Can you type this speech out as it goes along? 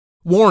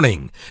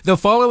Warning: the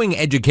following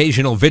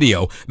educational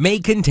video may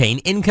contain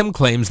income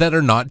claims that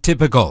are not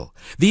typical.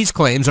 These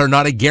claims are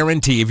not a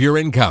guarantee of your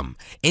income.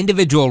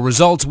 Individual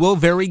results will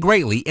vary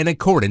greatly in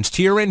accordance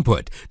to your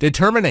input,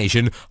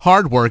 determination,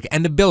 hard work,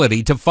 and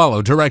ability to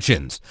follow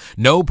directions.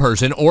 No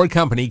person or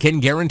company can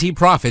guarantee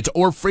profits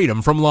or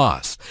freedom from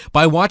loss.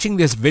 By watching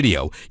this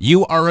video,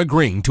 you are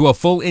agreeing to a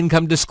full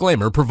income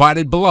disclaimer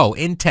provided below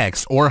in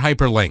text or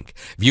hyperlink.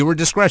 Viewer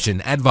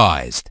discretion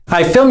advised.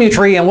 Hi,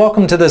 Filmutry, and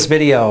welcome to this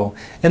video.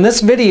 In this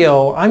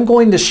video, I'm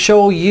going to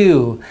show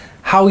you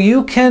how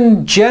you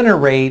can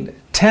generate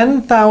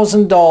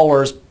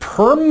 $10,000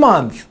 per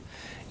month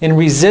in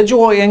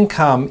residual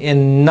income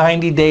in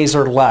 90 days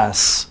or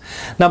less.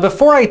 Now,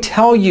 before I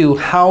tell you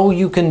how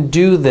you can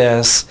do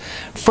this,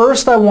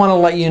 first I want to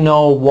let you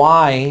know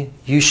why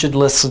you should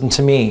listen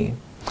to me.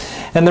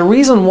 And the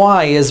reason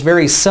why is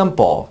very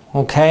simple,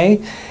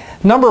 okay?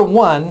 Number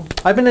one,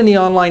 I've been in the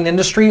online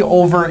industry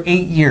over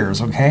 8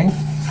 years, okay?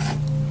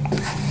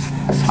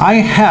 I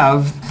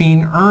have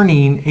been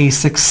earning a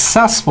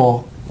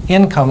successful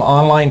income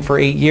online for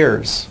 8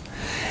 years.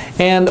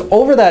 And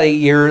over that 8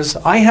 years,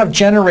 I have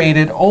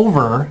generated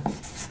over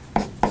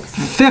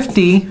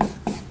 $50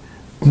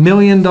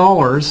 million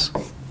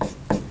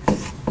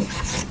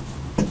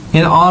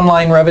in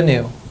online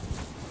revenue.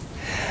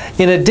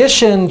 In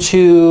addition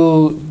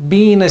to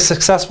being a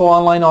successful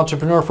online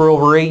entrepreneur for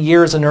over 8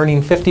 years and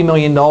earning $50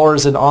 million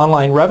in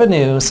online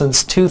revenue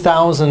since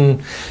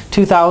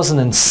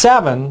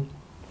 2007,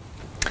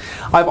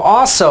 I've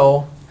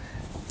also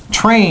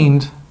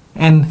trained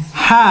and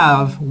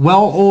have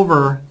well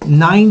over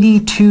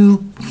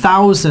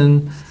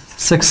 92,000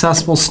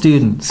 successful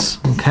students,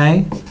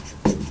 okay?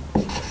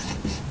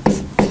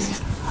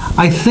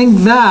 I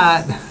think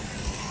that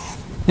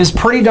is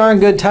pretty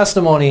darn good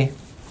testimony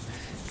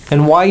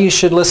and why you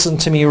should listen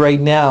to me right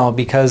now,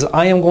 because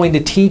I am going to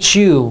teach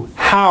you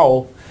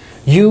how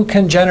you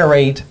can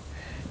generate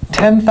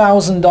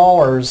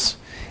 $10,000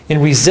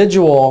 in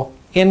residual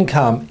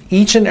income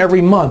each and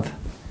every month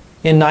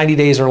in 90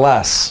 days or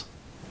less,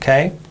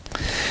 okay?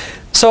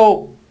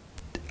 So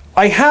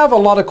I have a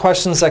lot of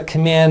questions that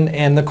come in,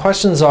 and the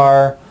questions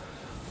are,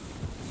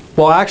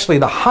 well, actually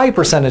the high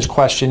percentage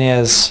question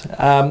is,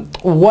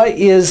 what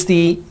is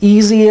the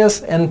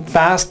easiest and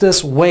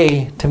fastest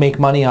way to make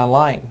money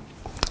online?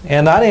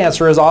 And that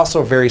answer is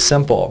also very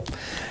simple.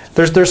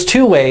 There's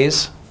two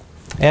ways,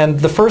 and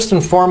the first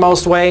and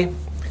foremost way,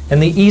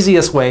 and the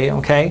easiest way,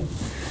 okay,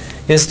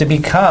 is to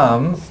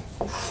become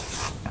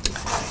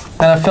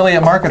an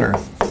affiliate marketer.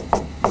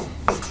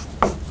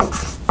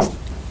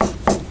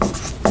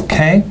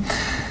 Okay?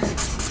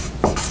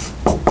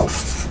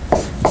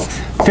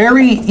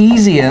 Very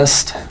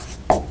easiest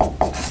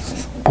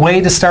way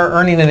to start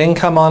earning an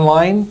income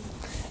online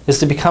is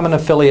to become an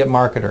affiliate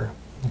marketer.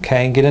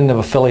 Okay? Get into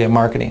affiliate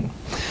marketing.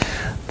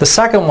 The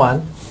second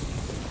one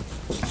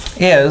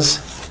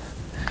is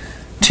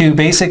to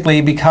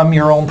basically become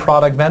your own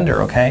product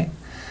vendor, okay?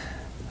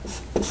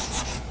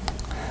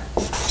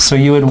 So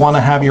you would want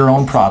to have your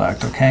own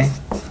product, okay?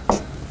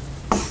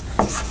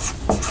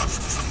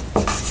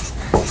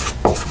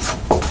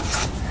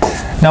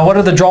 Now, what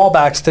are the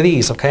drawbacks to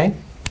these, okay?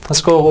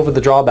 Let's go over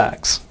the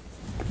drawbacks.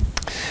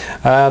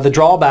 The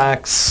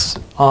drawbacks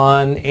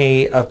on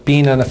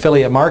being an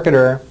affiliate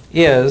marketer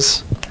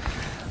is,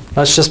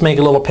 let's just make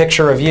a little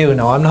picture of you.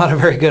 No, I'm not a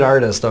very good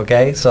artist,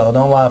 okay? So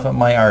don't laugh at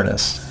my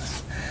artist.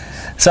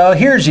 So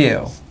here's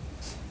you.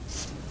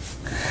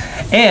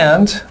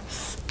 And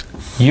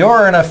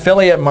you're an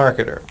affiliate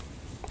marketer.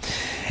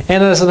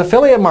 And as an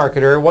affiliate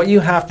marketer, what you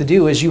have to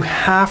do is you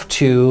have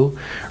to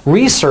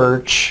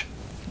research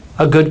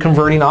a good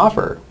converting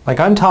offer. Like,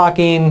 I'm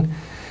talking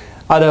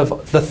out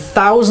of the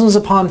thousands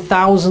upon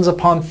thousands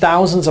upon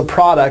thousands of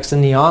products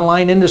in the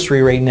online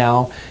industry right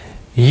now,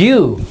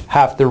 you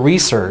have to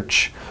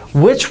research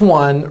which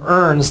one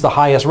earns the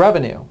highest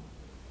revenue.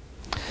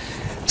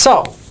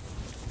 So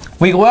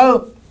we go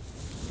out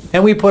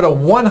and we put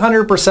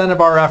 100%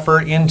 of our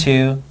effort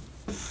into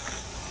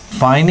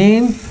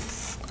finding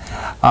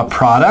a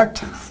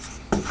product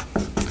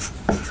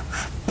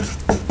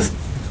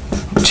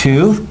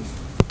to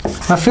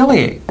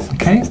affiliate,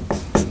 okay?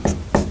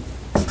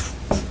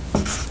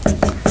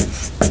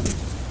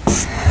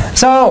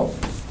 So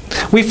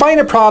we find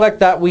a product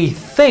that we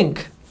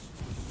think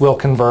will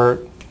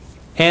convert,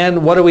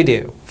 and what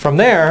do? From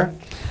there,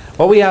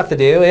 what we have to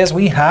do is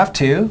we have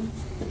to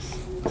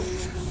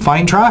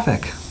find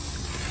traffic,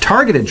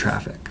 targeted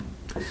traffic.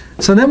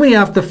 So then we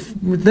have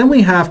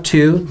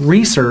to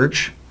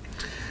research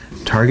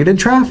targeted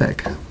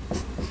traffic.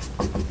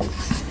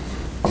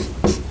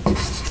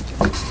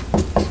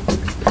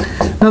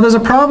 Now there's a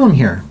problem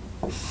here.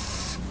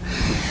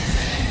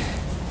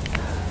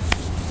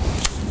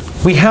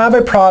 We have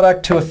a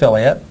product to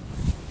affiliate,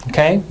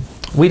 okay?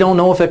 We don't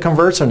know if it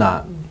converts or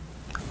not.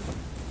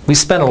 We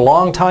spent a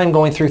long time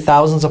going through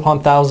thousands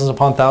upon thousands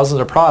upon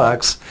thousands of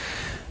products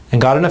and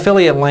got an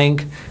affiliate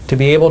link to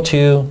be able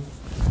to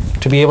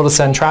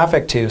send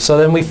traffic to. So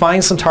then we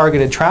find some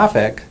targeted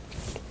traffic.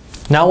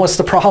 Now what's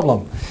the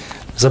problem?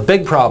 There's a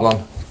big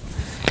problem.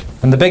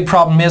 And the big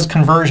problem is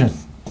conversion.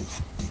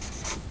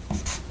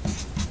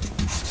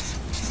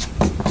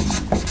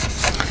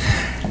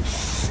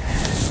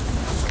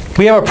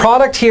 We have a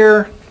product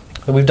here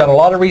that we've done a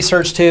lot of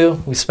research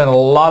to. We spent a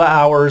lot of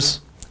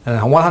hours and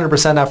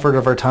 100% effort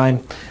of our time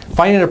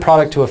finding a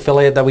product to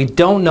affiliate that we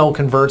don't know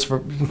converts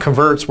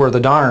worth a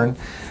darn.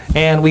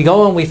 And we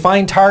go and we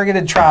find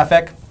targeted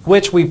traffic,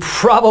 which we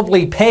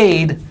probably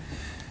paid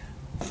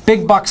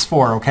big bucks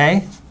for,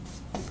 okay?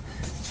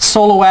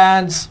 Solo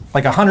ads,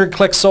 like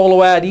 100-click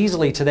solo ad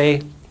easily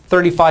today,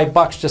 35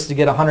 bucks just to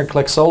get a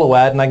 100-click solo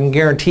ad, and I can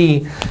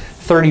guarantee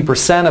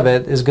 30% of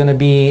it is going to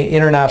be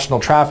international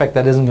traffic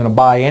that isn't going to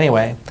buy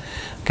anyway,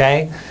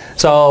 okay?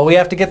 So we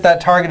have to get that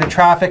targeted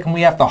traffic and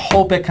we have to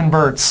hope it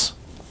converts.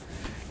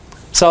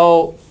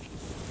 So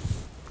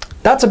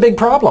that's a big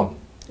problem.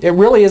 It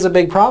really is a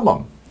big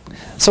problem.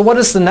 So what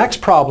is the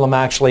next problem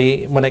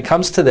actually when it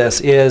comes to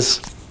this is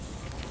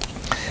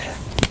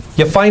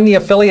you find the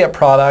affiliate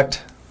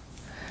product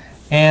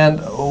and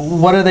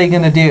what are they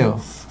going to do?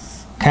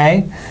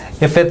 Okay?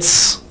 If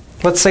it's,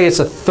 let's say it's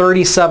a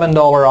 $37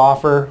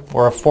 offer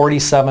or a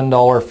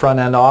 $47 front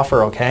end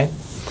offer, okay?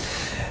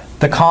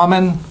 The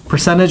common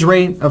percentage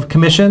rate of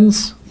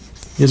commissions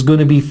is going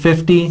to be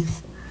 50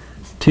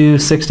 to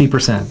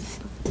 60%.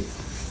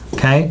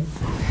 Okay?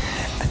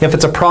 If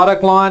it's a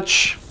product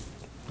launch,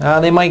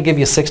 they might give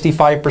you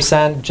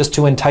 65% just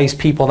to entice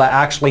people that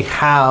actually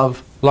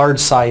have large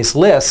size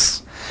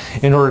lists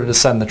in order to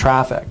send the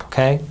traffic.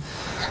 Okay?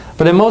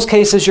 But in most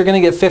cases, you're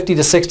going to get 50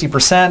 to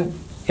 60%.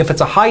 If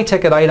it's a high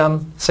ticket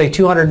item, say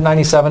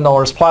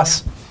 $297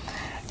 plus,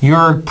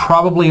 you're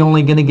probably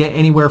only going to get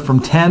anywhere from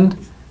 10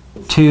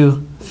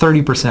 to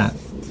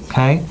 30%.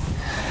 Okay?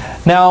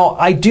 Now,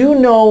 I do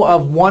know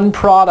of one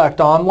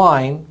product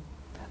online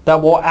that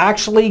will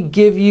actually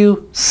give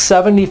you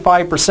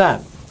 75%,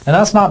 and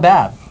that's not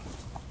bad.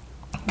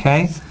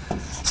 Okay?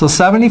 So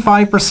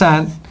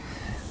 75%,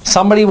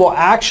 somebody will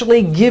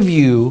actually give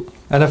you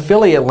an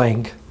affiliate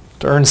link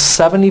to earn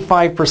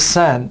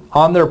 75%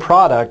 on their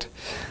product,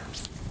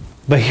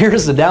 but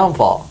here's the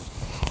downfall.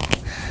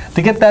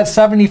 To get that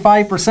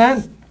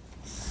 75%,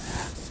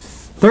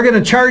 they're going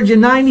to charge you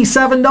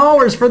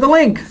 $97 for the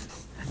link.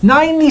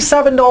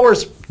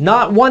 $97,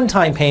 not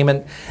one-time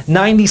payment,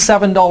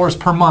 $97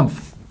 per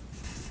month.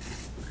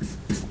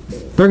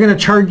 They're going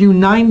to charge you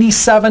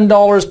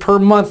 $97 per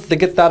month to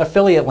get that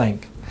affiliate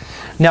link.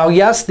 Now,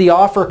 yes, the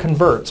offer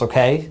converts,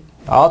 okay?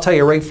 I'll tell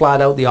you right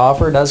flat out, the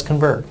offer does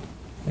convert.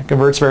 It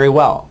converts very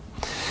well.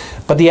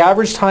 But the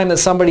average time that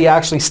somebody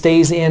actually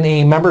stays in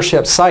a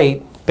membership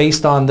site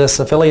based on this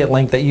affiliate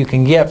link that you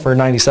can get for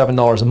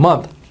 $97 a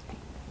month,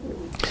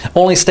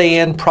 only stay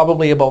in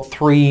probably about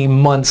 3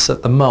 months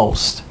at the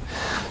most.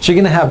 So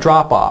you're going to have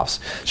drop-offs.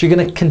 So you're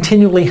going to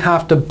continually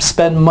have to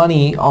spend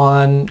money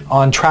on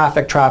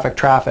traffic,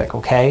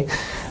 okay?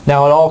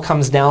 Now it all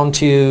comes down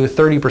to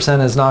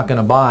 30% is not going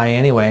to buy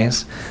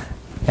anyways.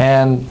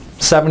 And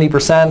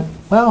 70%,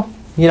 well,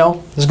 you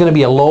know, there's going to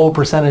be a low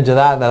percentage of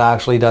that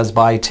actually does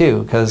buy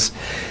too, because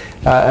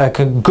a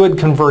good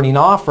converting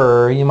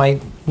offer, you might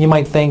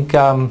think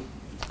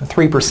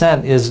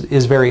 3%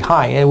 is very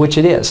high, which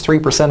it is.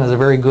 3% is a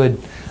very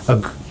good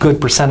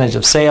percentage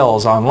of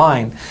sales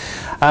online.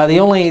 The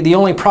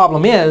only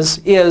problem is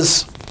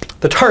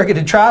the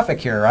targeted traffic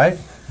here, right?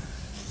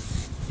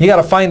 You got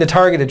to find the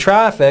targeted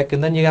traffic,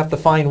 and then you have to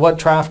find what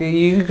traffic.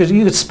 You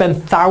could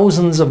spend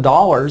thousands of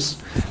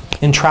dollars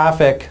in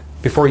traffic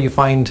before you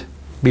find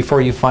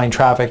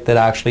traffic that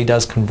actually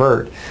does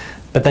convert.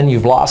 But then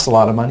you've lost a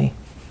lot of money,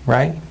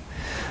 right?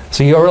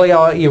 So you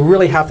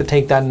really have to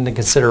take that into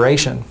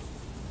consideration.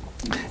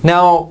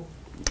 Now,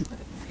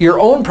 your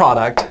own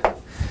product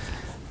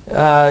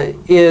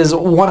is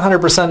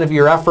 100% of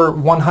your effort,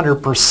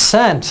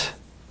 100%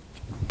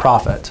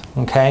 profit,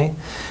 okay?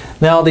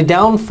 Now, the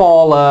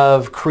downfall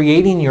of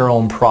creating your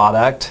own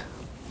product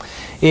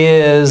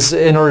is,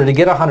 in order to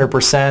get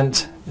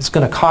 100%, it's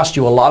going to cost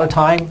you a lot of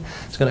time.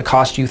 It's going to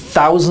cost you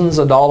thousands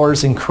of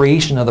dollars in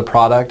creation of the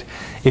product.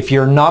 If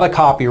you're not a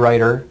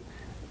copywriter,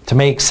 to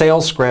make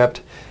sales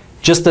script,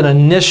 just an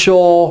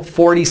initial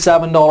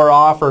 $47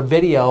 offer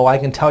video, I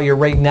can tell you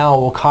right now,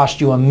 will cost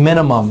you a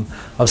minimum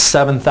of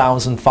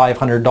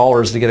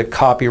 $7,500 to get a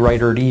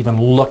copywriter to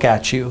even look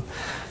at you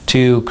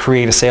to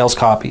create a sales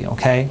copy,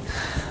 okay?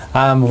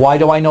 Why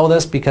do I know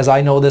this? Because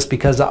I know this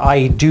because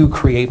I do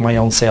create my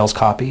own sales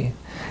copy.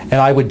 And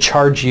I would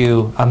charge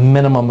you a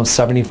minimum of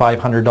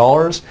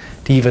 $7,500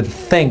 to even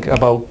think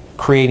about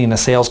creating a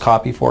sales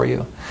copy for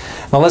you.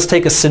 Now let's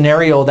take a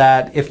scenario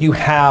that if you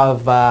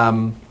have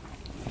an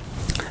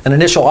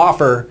initial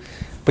offer,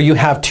 but you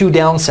have 2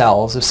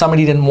 downsells. If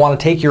somebody didn't want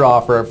to take your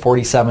offer at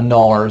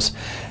 $47,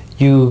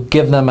 you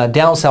give them a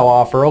downsell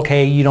offer.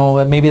 Okay, you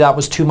know, maybe that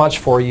was too much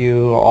for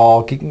you.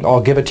 I'll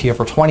give it to you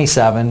for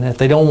 $27. If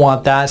they don't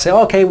want that, say,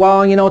 okay,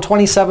 well, you know,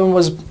 $27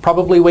 was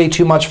probably way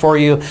too much for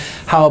you.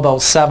 How about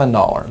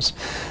 $7?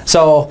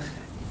 So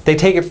They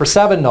take it for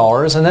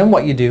 $7, and then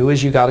what you do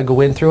is you got to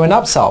go in through an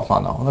upsell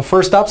funnel. The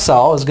first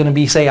upsell is going to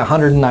be, say,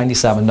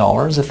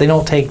 $197. If they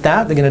don't take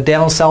that, they're going to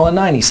downsell a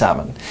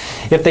 $97.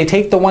 If they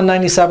take the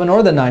 $197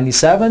 or the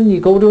 $97, you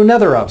go to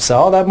another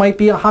upsell. That might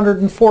be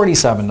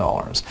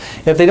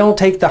 $147. If they don't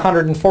take the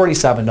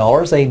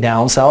 $147, they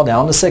downsell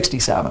down to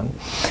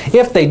 $67.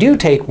 If they do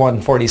take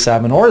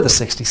 $147 or the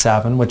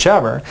 $67,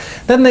 whichever,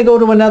 then they go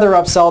to another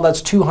upsell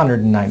that's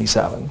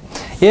 $297.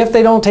 If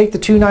they don't take the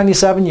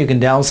 $297, you can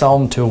downsell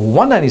them to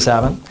 $197.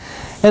 And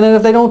then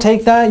if they don't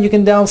take that, you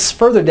can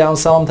further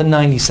downsell them to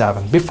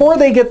 $97 before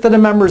they get to the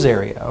members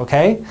area,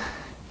 okay?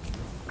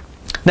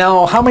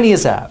 Now, how many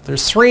is that?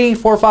 There's 3,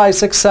 4, 5,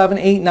 6, 7,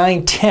 8,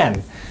 9,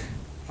 10.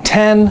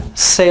 10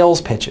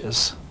 sales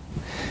pitches.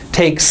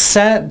 Take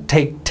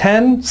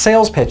 10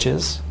 sales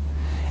pitches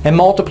and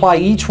multiply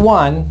each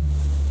one,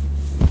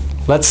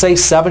 let's say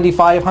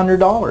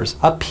 $7,500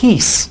 a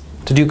piece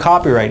to do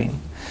copywriting.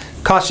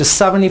 Costs you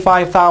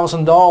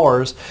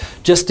 $75,000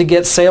 just to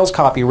get sales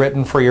copy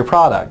written for your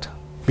product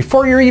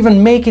before you're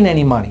even making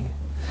any money.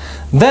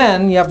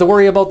 Then you have to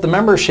worry about the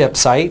membership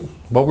site,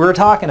 what we were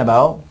talking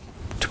about,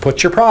 to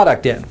put your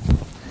product in.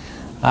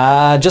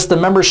 Just a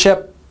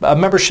membership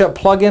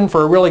plugin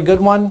for a really good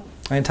one,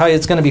 I can tell you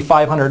it's going to be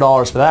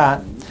 $500 for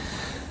that.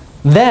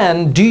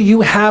 Then do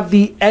you have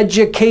the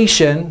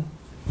education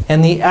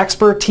and the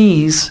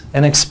expertise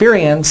and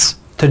experience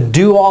to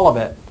do all of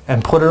it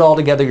and put it all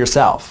together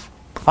yourself?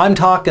 I'm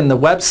talking the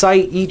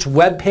website, each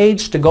web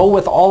page to go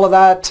with all of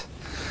that,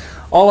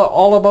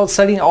 all about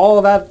setting all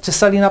of that to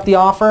setting up the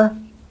offer.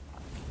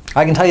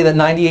 I can tell you that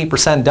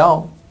 98%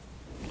 don't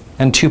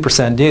and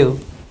 2% do.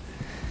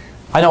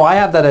 I know I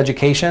have that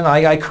education.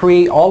 I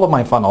create all of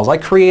my funnels. I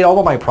create all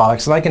of my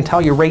products, and I can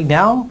tell you right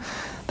now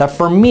that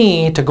for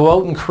me to go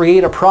out and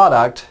create a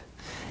product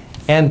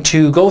and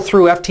to go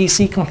through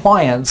FTC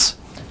compliance,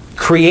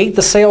 create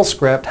the sales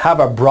script, have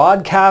a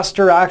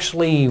broadcaster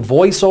actually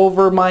voice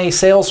over my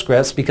sales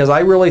scripts, because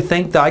I really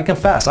think that I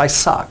confess, I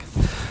suck.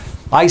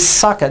 I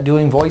suck at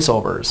doing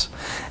voiceovers.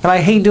 And I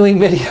hate doing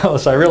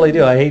videos. I really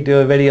do. I hate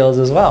doing videos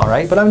as well,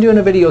 right? But I'm doing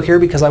a video here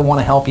because I want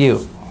to help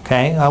you.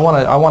 Okay? I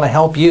want to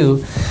help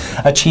you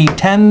achieve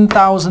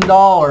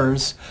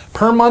 $10,000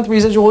 per month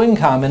residual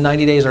income in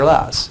 90 days or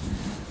less.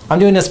 I'm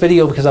doing this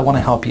video because I want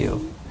to help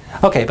you.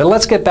 Okay, but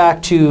let's get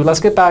back to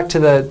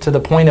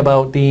the point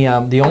about the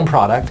own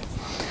product.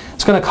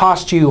 It's going to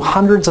cost you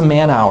hundreds of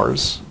man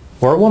hours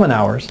or woman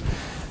hours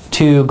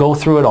to go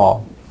through it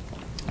all.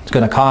 It's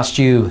going to cost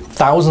you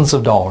thousands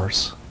of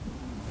dollars.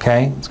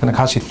 Okay? It's going to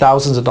cost you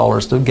thousands of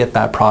dollars to get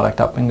that product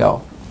up and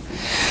go.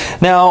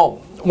 Now,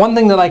 one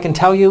thing that I can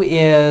tell you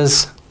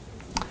is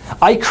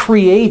I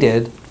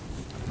created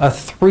a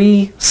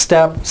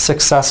 3-step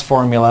success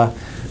formula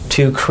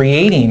to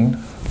creating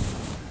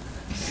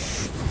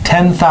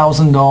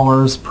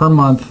 $10,000 per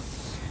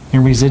month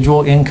in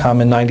residual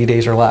income in 90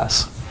 days or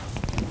less.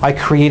 I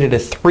created a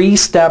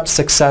 3-step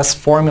success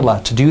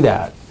formula to do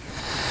that.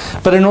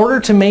 But in order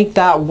to make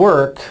that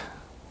work,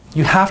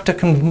 you have to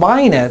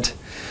combine it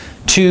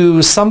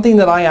to something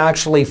that I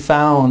actually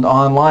found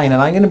online.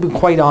 And I'm going to be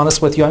quite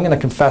honest with you. I'm going to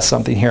confess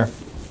something here.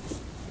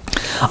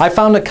 I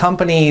found a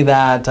company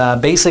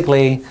that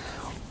basically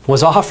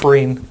was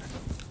offering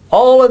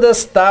all of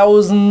this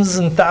thousands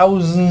and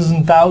thousands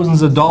and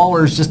thousands of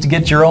dollars just to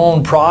get your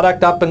own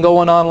product up and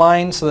going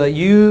online so that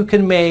you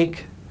can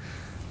make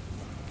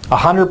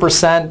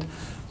 100%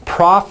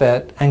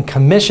 profit and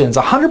commissions.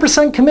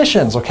 100%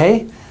 commissions,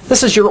 okay?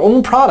 This is your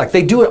own product.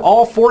 They do it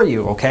all for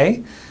you,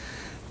 okay?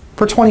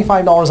 For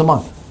 $25 a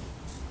month.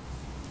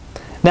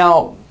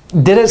 Now,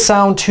 did it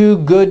sound too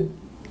good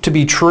to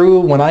be true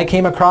when I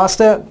came across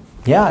it?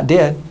 Yeah, it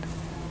did.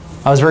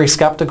 I was very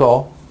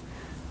skeptical.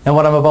 And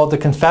what I'm about to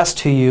confess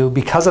to you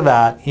because of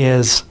that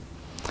is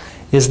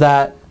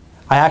that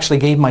I actually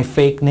gave my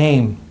fake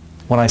name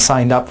when I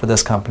signed up for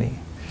this company.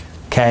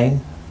 Okay?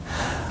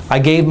 I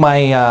gave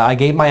my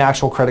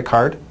actual credit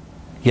card.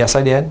 Yes,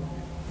 I did.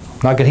 I'm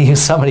not going to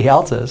use somebody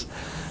else's.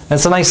 And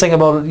it's a nice thing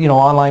about, you know,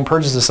 online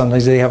purchases.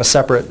 Sometimes they have a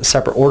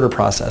separate order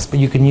process, but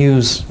you can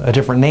use a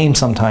different name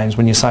sometimes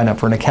when you sign up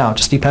for an account.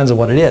 Just depends on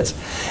what it is.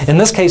 In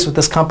this case, with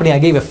this company, I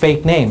gave a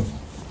fake name.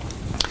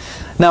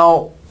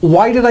 Now,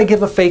 why did I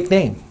give a fake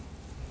name?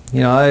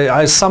 You know,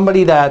 I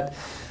somebody that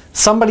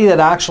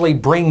actually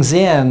brings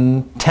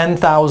in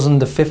 10,000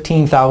 to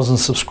 15,000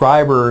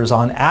 subscribers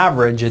on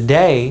average a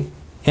day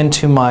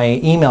into my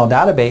email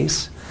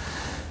database.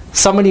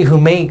 Somebody who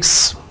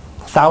makes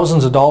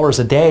thousands of dollars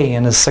a day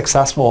and is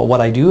successful at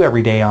what I do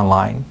every day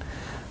online.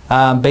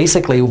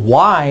 Basically,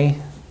 why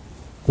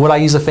would I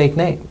use a fake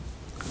name?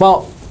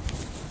 Well,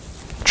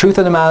 truth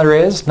of the matter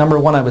is, number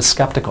one, I was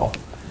skeptical.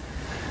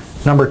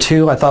 Number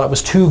two, I thought it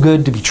was too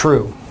good to be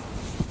true.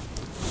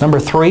 Number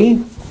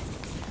three,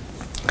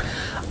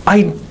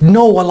 I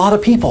know a lot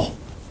of people.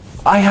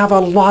 I have a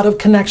lot of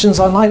connections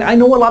online. I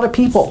know a lot of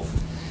people.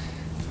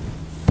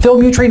 Phil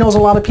Mutry knows a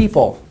lot of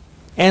people.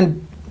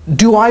 And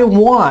do I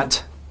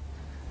want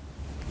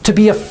to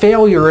be a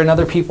failure in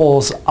other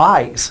people's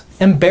eyes?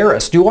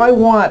 Embarrassed? Do I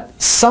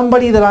want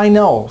somebody that I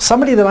know,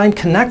 somebody that I'm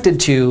connected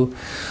to,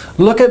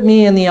 look at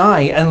me in the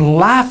eye and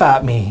laugh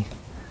at me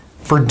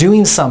for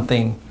doing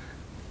something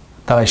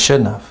that I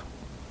shouldn't have?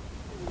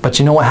 But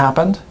you know what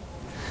happened?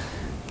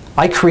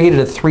 I created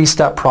a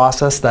 3-step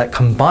process that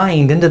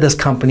combined into this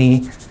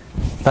company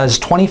that is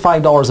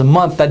 $25 a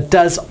month that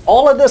does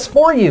all of this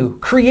for you,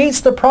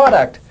 creates the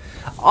product.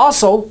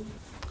 Also,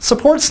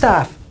 support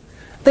staff.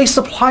 They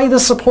supply the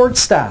support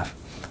staff.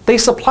 They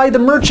supply the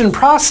merchant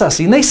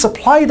processing. They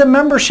supply the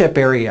membership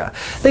area.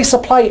 They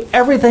supply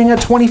everything at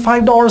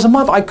 $25 a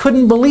month. I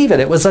couldn't believe it.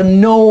 It was a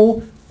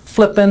no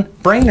flippin'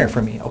 brainer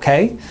for me,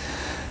 okay?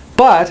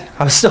 But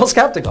I was still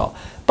skeptical.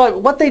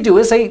 But what they do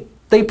is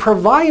they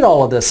provide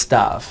all of this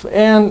stuff.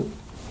 And,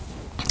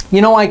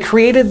 you know, I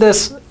created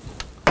this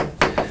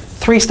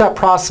 3-step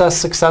process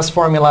success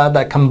formula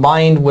that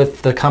combined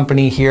with the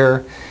company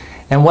here.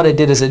 And what it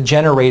did is it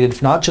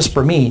generated, not just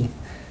for me,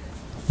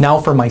 now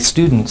for my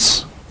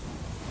students,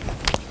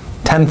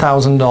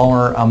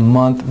 $10,000 a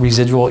month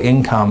residual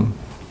income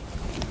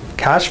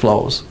cash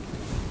flows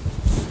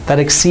that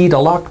exceed a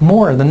lot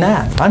more than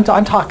that. I'm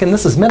talking,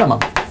 this is minimum,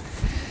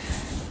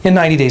 in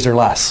 90 days or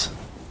less.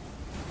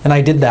 And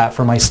I did that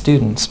for my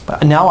students.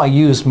 But now I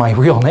use my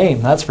real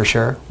name, that's for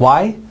sure.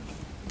 Why?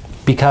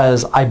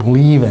 Because I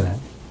believe in it.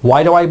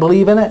 Why do I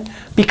believe in it?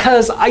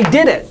 Because I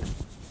did it,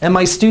 and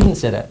my students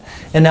did it.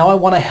 And now I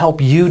want to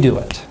help you do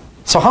it.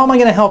 So how am I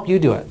going to help you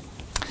do it?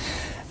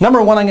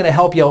 Number one, I'm going to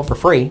help you out for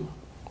free.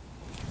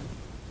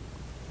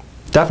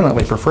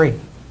 Definitely for free.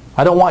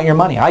 I don't want your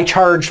money. I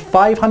charge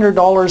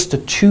 $500 to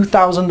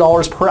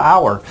 $2,000 per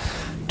hour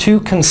to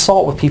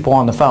consult with people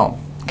on the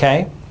phone,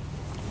 okay?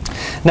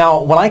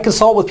 Now, when I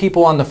consult with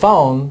people on the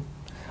phone,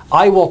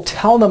 I will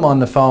tell them on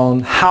the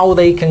phone how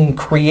they can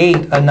create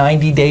a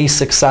 90-day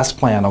success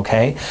plan,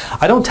 okay?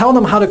 I don't tell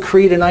them how to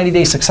create a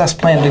 90-day success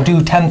plan to do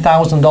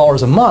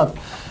 $10,000 a month.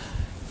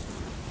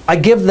 I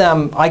give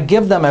them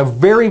a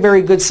very,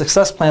 very good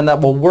success plan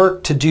that will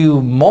work to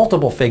do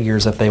multiple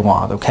figures if they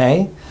want,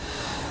 okay?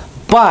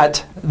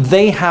 But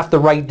they have to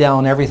write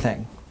down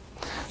everything.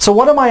 So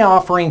what am I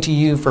offering to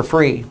you for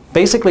free?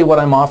 Basically what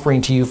I'm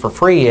offering to you for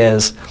free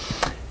is,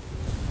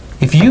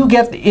 if you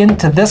get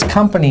into this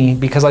company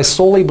because I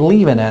solely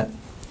believe in it,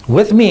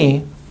 with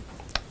me,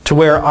 to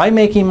where I'm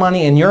making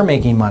money and you're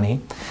making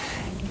money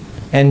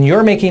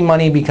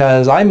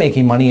because I'm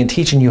making money and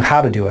teaching you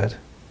how to do it.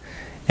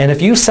 And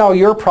if you sell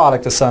your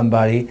product to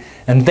somebody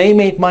and they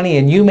make money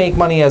and you make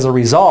money as a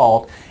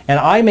result, and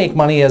I make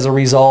money as a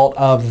result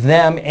of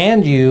them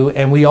and you,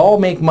 and we all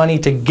make money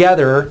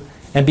together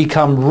and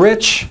become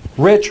rich,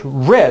 rich,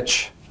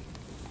 rich,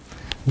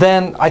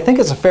 then I think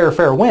it's a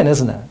fair win,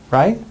 isn't it?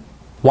 Right?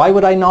 Why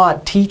would I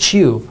not teach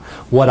you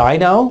what I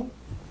know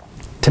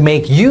to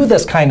make you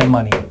this kind of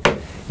money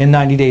in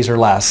 90 days or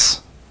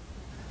less,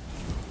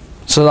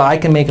 so that I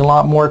can make a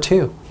lot more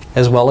too,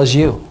 as well as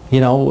you? You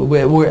know,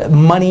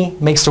 money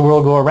makes the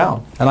world go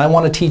around, and I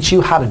want to teach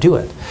you how to do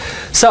it.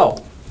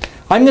 So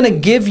I'm going to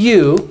give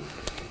you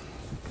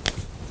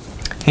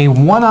a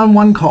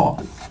one-on-one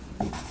call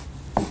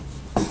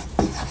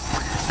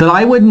that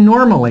I would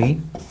normally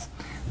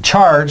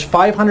charge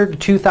 $500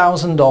 to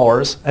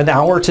 $2,000 an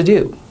hour to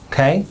do.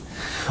 Okay?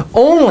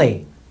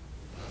 Only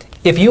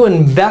if you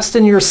invest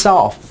in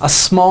yourself a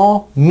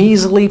small,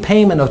 measly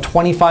payment of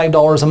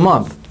 $25 a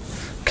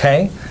month.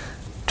 Okay?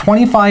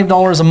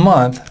 $25 a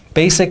month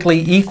basically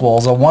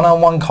equals a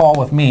one-on-one call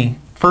with me,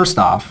 first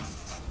off.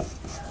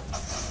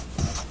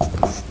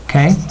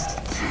 Okay?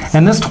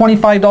 And this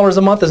 $25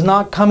 a month is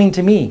not coming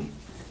to me.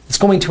 It's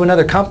going to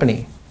another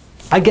company.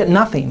 I get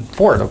nothing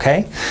for it,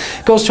 okay?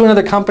 It goes to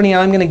another company,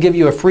 and I'm going to give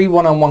you a free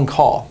one-on-one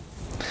call.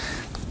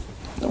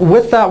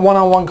 With that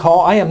one-on-one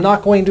call, I am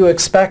not going to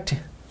expect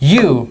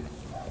you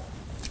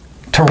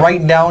to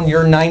write down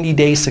your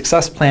 90-day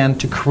success plan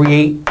to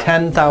create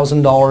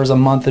 $10,000 a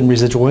month in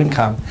residual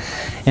income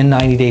in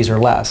 90 days or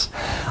less.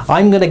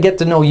 I'm going to get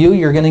to know you.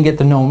 You're going to get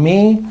to know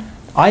me.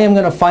 I am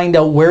going to find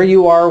out where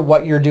you are,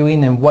 what you're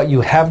doing, and what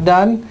you have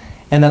done.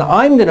 And then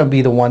I'm going to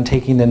be the one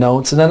taking the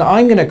notes. And then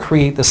I'm going to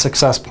create the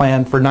success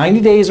plan for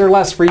 90 days or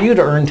less for you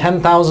to earn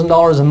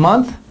 $10,000 a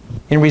month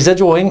in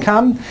residual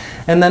income.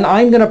 And then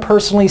I'm going to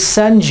personally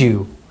send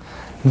you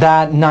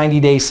that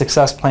 90-day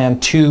success plan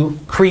to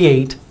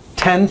create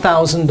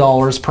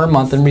 $10,000 per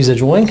month in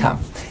residual income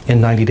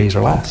in 90 days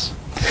or less.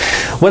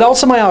 What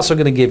else am I also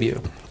going to give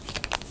you?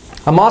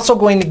 I'm also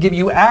going to give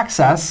you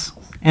access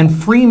and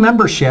free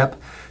membership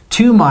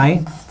to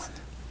my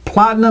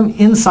Platinum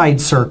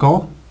Inside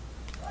Circle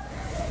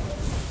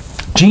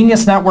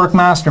Genius Network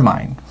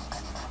Mastermind.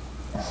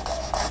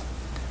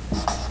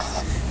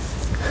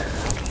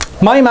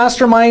 My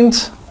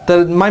masterminds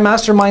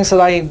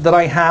that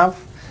I have,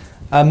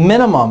 a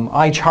minimum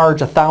I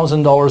charge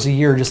 $1,000 a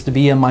year just to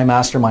be in my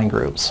mastermind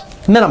groups.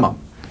 Minimum.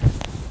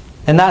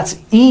 And that's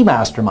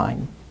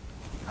e-mastermind.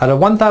 Out of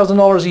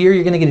 $1,000 a year,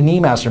 you're going to get an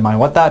e-mastermind.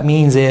 What that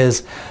means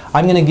is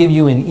I'm going to give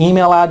you an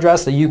email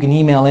address that you can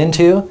email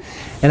into,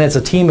 and it's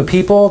a team of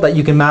people that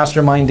you can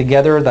mastermind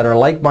together that are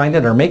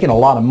like-minded or making a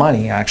lot of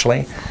money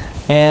actually,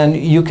 and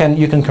you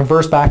can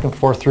converse back and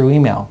forth through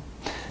email.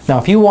 Now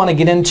if you want to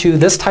get into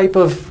this type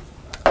of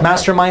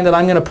mastermind that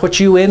I'm going to put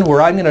you in,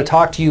 where I'm going to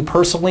talk to you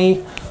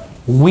personally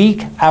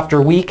week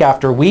after week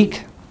after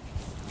week,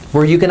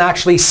 where you can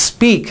actually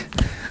speak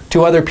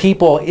to other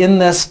people in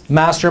this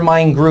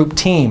mastermind group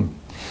team,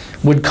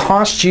 would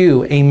cost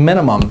you a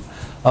minimum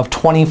of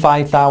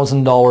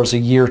 $25,000 a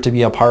year to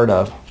be a part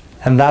of.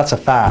 And that's a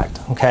fact,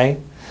 okay?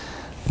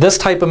 This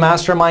type of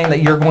mastermind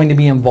that you're going to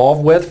be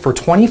involved with for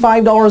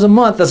 $25 a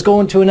month that's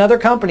going to another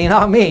company,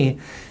 not me,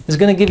 is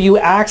going to give you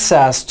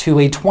access to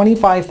a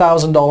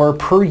 $25,000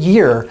 per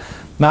year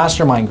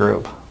mastermind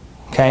group,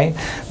 okay?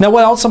 Now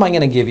what else am I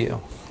going to give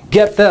you?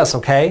 Get this,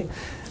 okay?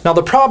 Now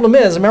the problem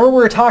is, remember we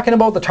were talking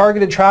about the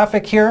targeted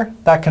traffic here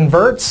that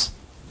converts,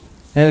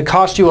 and it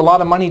costs you a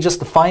lot of money just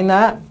to find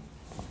that?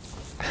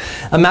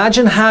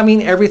 Imagine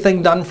having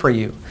everything done for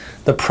you.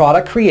 The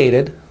product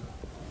created,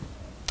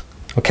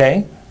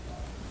 okay?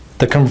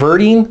 The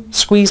converting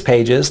squeeze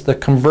pages, the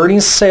converting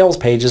sales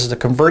pages, the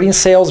converting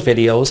sales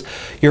videos,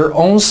 your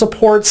own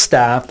support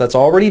staff that's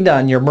already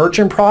done, your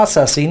merchant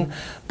processing.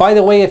 By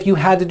the way, if you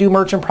had to do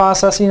merchant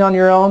processing on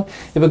your own,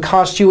 it would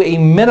cost you a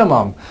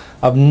minimum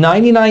of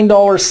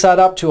 $99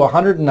 setup to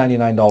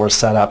 $199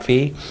 setup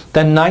fee,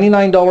 then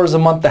 $99 a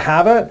month to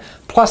have it,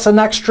 plus an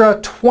extra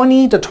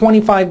 $20 to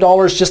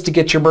 $25 just to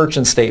get your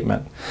merchant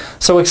statement.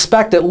 So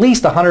expect at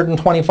least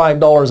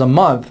 $125 a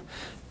month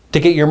to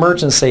get your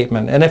merchant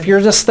statement. And if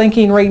you're just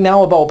thinking right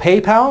now about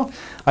PayPal,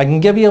 I can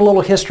give you a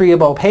little history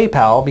about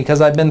PayPal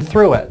because I've been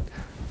through it.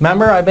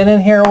 Remember, I've been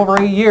in here over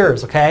 8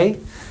 years, okay?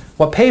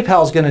 What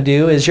PayPal's going to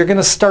do is you're going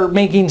to start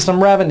making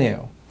some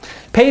revenue.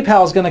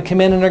 PayPal's going to come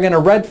in and they're going to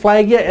red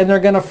flag you and they're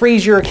going to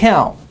freeze your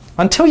account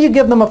until you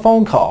give them a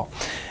phone call.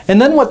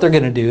 And then what they're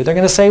going to do, they're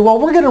going to say, well,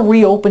 we're going to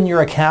reopen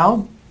your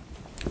account,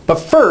 but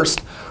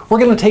first we're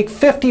going to take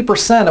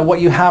 50% of what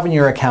you have in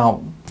your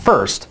account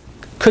first.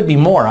 Could be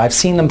more. I've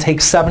seen them take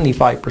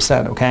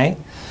 75%, okay?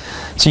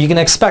 So you can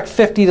expect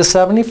 50 to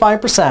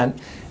 75%,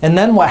 and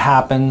then what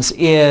happens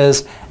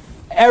is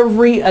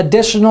every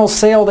additional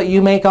sale that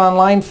you make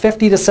online,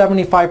 50 to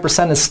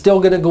 75% is still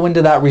going to go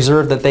into that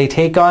reserve that they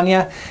take on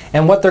you.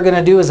 And what they're going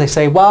to do is they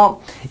say,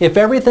 well, if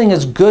everything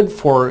is good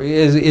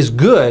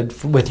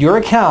with your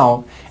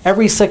account,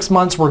 every 6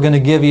 months we're going to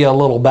give you a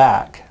little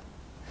back.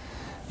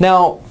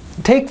 Now,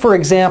 take for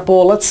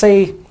example, let's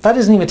say that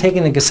isn't even taking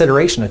into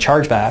consideration the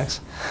chargebacks.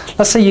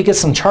 Let's say you get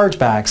some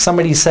chargebacks.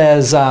 Somebody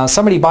says,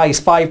 somebody buys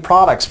 5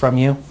 products from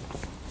you,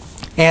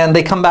 and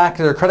they come back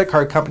to their credit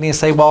card company and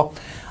say, well,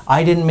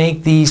 I didn't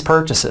make these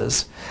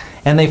purchases.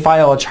 And they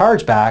file a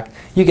chargeback.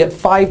 You get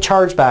 5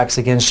 chargebacks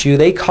against you.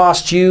 They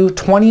cost you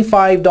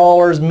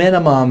 $25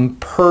 minimum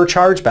per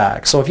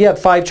chargeback. So if you had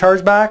 5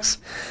 chargebacks,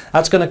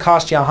 that's going to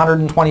cost you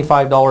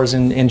 $125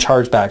 in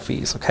chargeback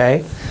fees,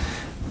 okay?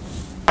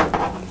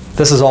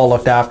 This is all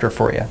looked after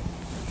for you.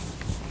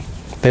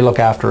 They look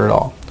after it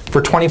all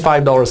for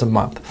 $25 a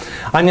month.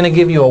 I'm going to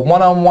give you a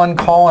one-on-one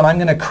call, and I'm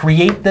going to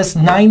create this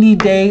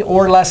 90-day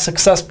or less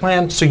success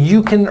plan so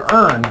you can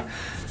earn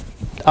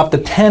up to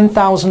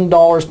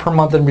 $10,000 per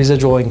month in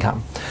residual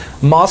income.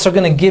 I'm also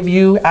going to give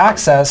you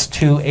access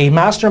to a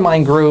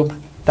mastermind group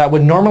that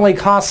would normally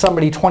cost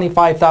somebody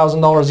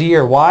 $25,000 a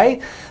year.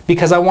 Why?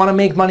 Because I want to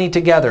make money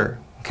together.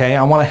 Okay,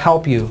 I want to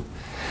help you.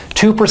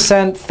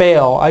 2%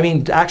 fail. I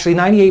mean, actually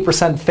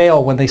 98%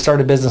 fail when they start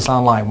a business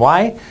online.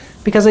 Why?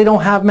 Because they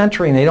don't have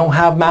mentoring, they don't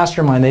have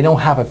mastermind, they don't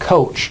have a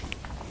coach.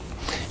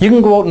 You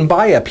can go out and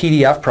buy a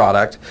PDF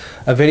product,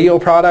 a video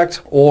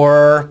product,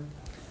 or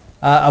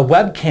a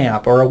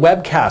webcam or a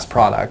webcast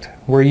product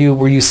where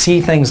you see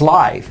things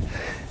live.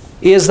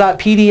 Is that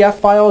PDF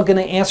file going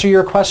to answer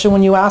your question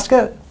when you ask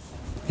it?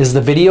 Is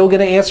the video going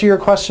to answer your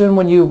question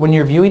when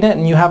you're viewing it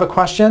and you have a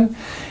question?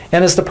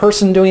 And is the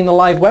person doing the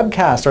live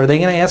webcast, are they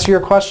going to answer your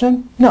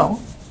question?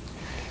 No.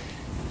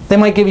 They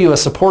might give you a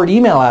support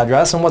email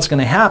address, and what's going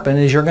to happen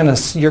is you're going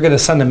to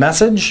send a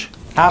message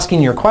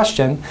asking your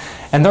question,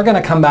 and they're going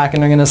to come back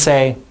and they're going to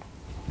say,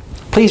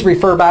 please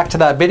refer back to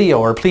that video,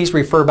 or please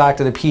refer back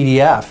to the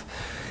PDF,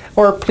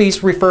 or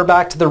please refer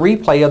back to the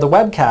replay of the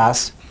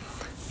webcast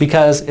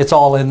because it's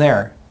all in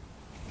there.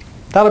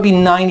 That'll be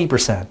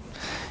 90%.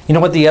 You know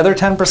what the other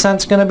 10%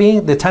 is going to be?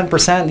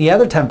 The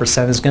other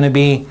 10% is going to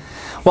be,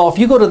 well, if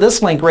you go to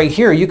this link right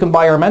here, you can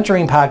buy our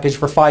mentoring package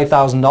for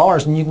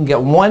 $5,000 and you can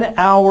get 1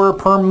 hour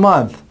per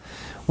month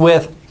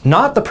with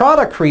not the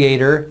product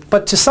creator,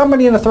 but to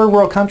somebody in a third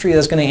world country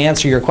that's going to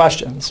answer your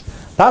questions.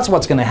 That's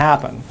what's going to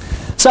happen.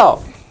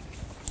 So,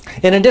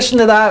 in addition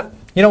to that,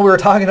 you know, we were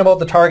talking about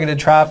the targeted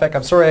traffic.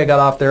 I'm sorry I got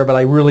off there, but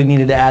I really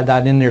needed to add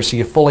that in there so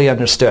you fully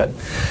understood.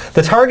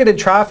 The targeted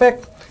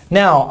traffic,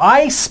 now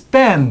I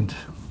spend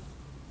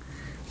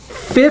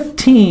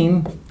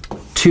 $15,000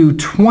 to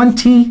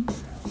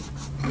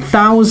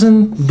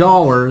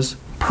 $20,000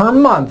 per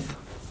month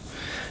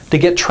to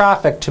get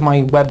traffic to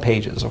my web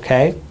pages,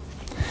 okay?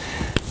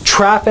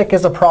 Traffic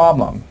is a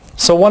problem.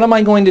 So what am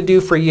I going to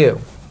do for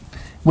you?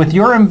 with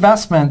your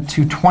investment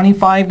to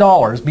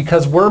 $25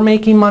 because we're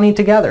making money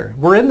together.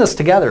 We're in this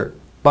together,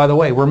 by the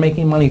way. We're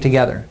making money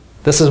together.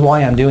 This is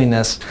why I'm doing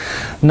this.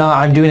 No,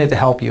 I'm doing it to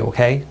help you,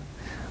 okay?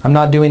 I'm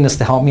not doing this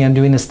to help me. I'm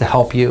doing this to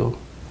help you,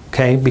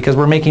 okay? Because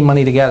we're making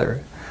money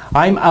together.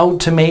 I'm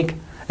out to make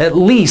at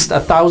least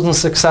 1,000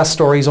 success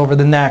stories over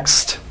the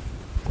next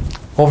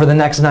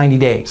 90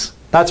 days.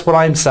 That's what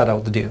I'm set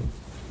out to do.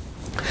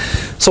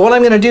 So what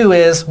I'm going to do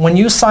is, when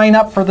you sign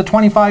up for the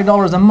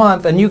 $25 a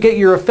month and you get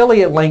your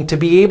affiliate link to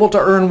be able to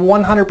earn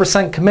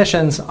 100%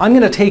 commissions, I'm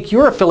going to take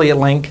your affiliate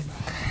link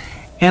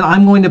and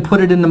I'm going to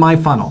put it into my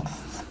funnel.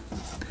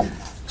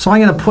 So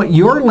I'm going to put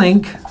your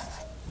link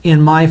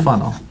in my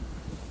funnel.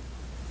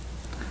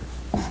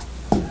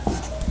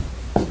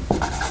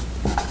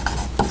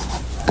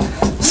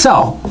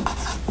 So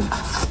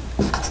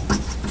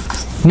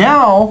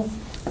now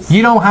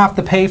you don't have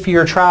to pay for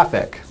your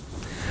traffic.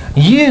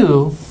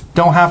 You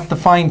don't have to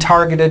find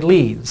targeted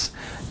leads.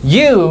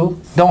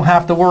 You don't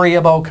have to worry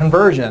about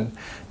conversion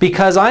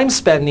because I'm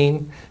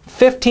spending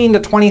 $15,000 to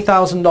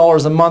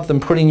 $20,000 a month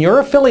and putting your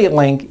affiliate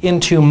link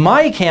into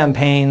my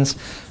campaigns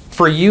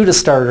for you to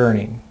start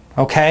earning,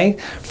 okay?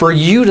 For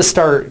you to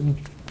start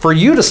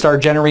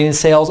generating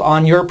sales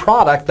on your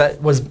product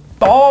that was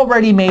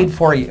already made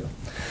for you.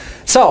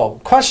 So,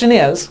 question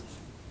is,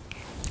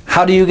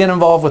 how do you get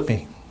involved with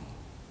me?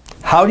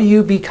 How do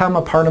you become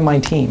a part of my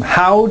team?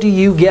 How do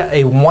you get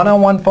a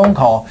one-on-one phone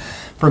call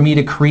for me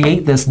to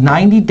create this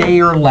 90-day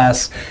or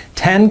less,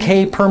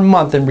 10K per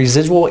month in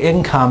residual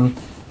income,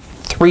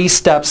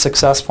 3-step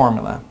success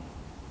formula?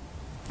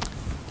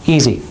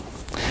 Easy.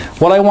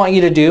 What I want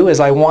you to do is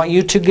I want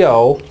you to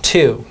go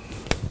to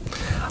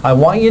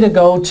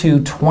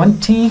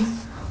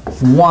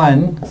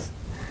 21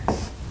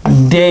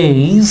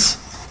 days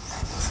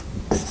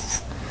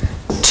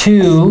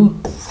to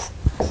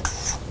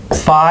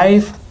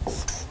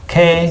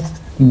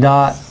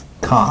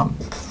 5K.com.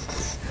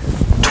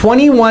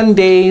 21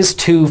 days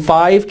to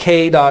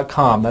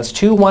 5K.com. That's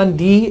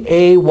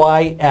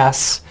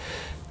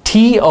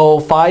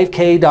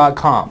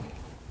 21DAYSTO5K.com.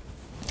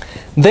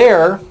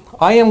 There,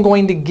 I am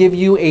going to give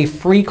you a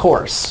free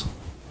course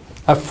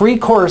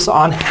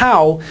on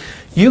how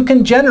you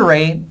can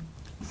generate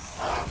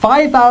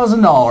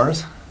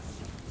 $5,000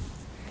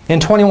 in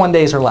 21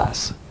 days or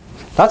less.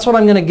 That's what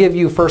I'm going to give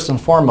you first and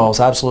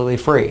foremost, absolutely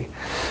free.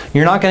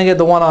 You're not going to get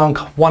the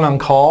one-on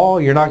call.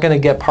 You're not going to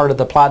get part of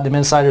the Platinum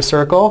Insider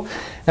Circle.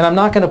 And I'm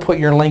not going to put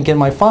your link in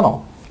my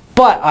funnel.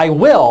 But I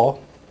will,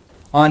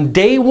 on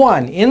day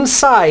one,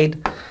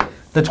 inside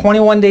the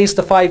 21 days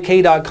to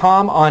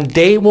 5K.com, on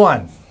day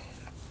one.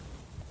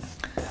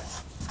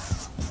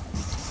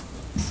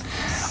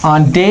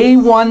 On day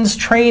one's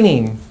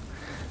training,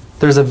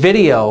 there's a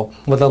video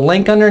with a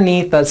link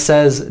underneath that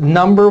says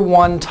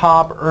 #1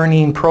 top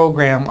earning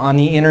program on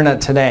the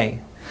internet today.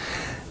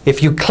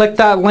 If you click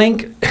that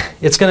link,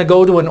 it's going to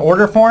go to an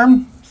order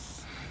form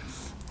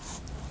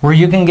where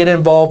you can get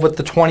involved with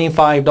the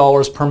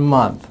 $25 per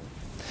month.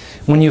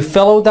 When you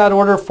fill out that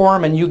order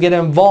form and you get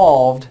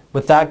involved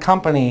with that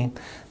company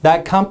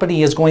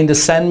is going to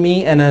send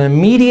me an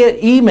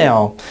immediate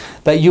email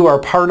that you are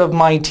part of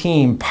my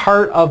team,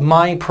 part of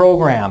my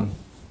program.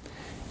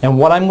 And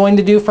what I'm going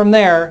to do from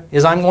there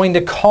is I'm going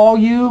to call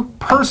you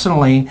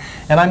personally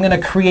and I'm going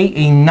to create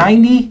a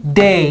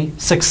 90-day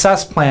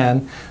success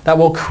plan that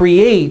will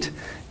create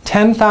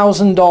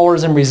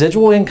 $10,000 in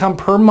residual income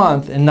per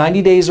month in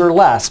 90 days or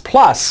less.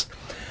 Plus,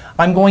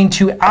 I'm going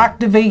to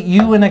activate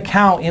you an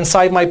account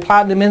inside my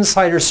Platinum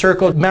Insider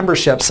Circle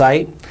membership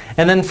site.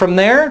 And then from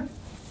there,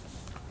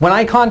 when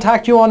I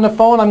contact you on the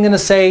phone, I'm going to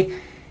say,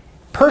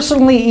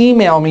 personally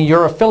email me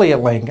your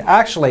affiliate link.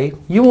 Actually,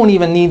 you won't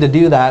even need to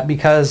do that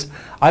because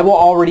I will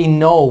already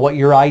know what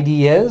your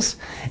ID is,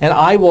 and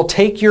I will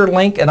take your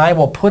link and I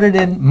will put it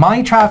in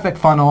my traffic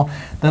funnel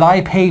that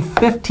I pay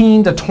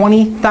 $15,000 to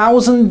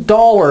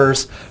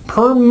 $20,000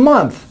 per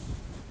month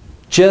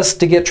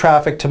just to get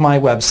traffic to my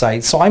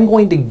website. So I'm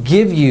going to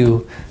give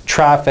you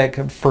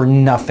traffic for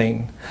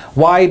nothing.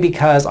 Why?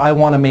 Because I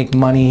want to make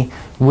money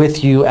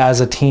with you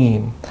as a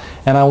team.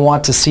 And I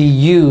want to see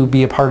you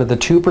be a part of the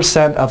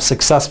 2% of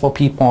successful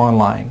people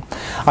online.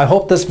 I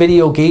hope this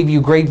video gave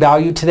you great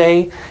value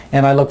today,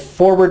 and I look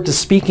forward to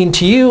speaking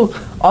to you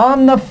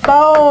on the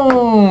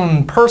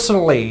phone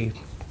personally,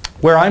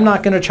 where I'm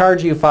not going to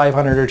charge you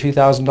 $500 or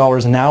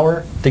 $2,000 an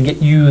hour to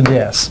get you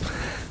this.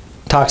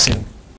 Talk soon.